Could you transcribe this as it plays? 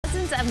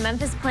Hundreds of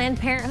Memphis Planned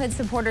Parenthood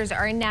supporters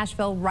are in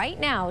Nashville right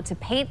now to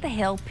paint the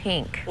Hill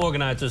pink.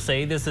 Organizers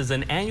say this is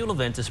an annual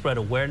event to spread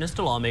awareness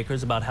to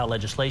lawmakers about how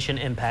legislation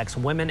impacts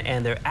women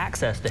and their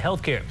access to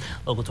health care.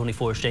 Local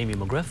 24's Jamie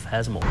McGriff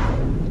has more.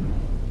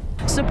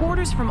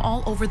 Supporters from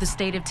all over the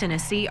state of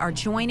Tennessee are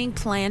joining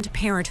Planned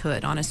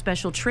Parenthood on a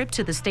special trip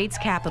to the state's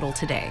capital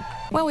today.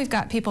 Well, we've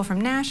got people from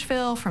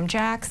Nashville, from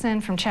Jackson,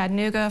 from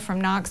Chattanooga,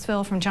 from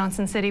Knoxville, from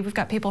Johnson City. We've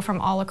got people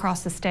from all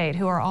across the state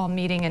who are all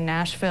meeting in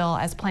Nashville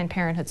as Planned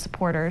Parenthood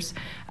supporters.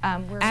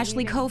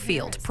 Ashley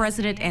Coffield,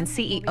 president and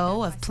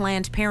CEO of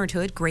Planned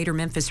Parenthood Greater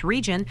Memphis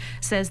Region,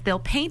 says they'll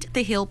paint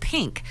the Hill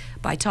pink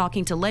by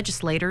talking to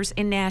legislators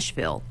in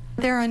Nashville.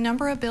 There are a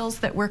number of bills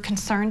that we're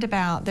concerned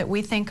about that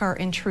we think are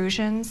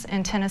intrusions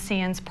in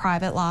Tennesseans'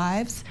 private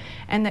lives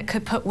and that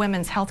could put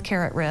women's health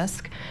care at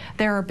risk.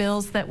 There are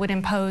bills that would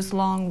impose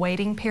long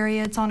waiting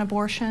periods on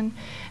abortion,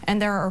 and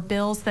there are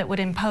bills that would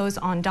impose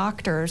on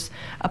doctors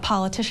a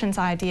politician's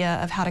idea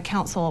of how to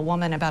counsel a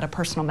woman about a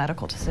personal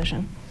medical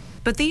decision.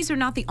 But these are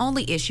not the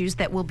only issues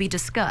that will be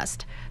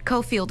discussed.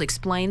 Coffield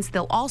explains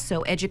they'll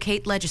also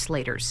educate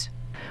legislators.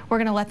 We're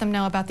going to let them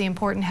know about the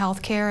important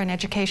health care and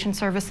education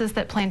services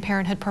that Planned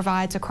Parenthood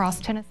provides across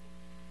Tennessee.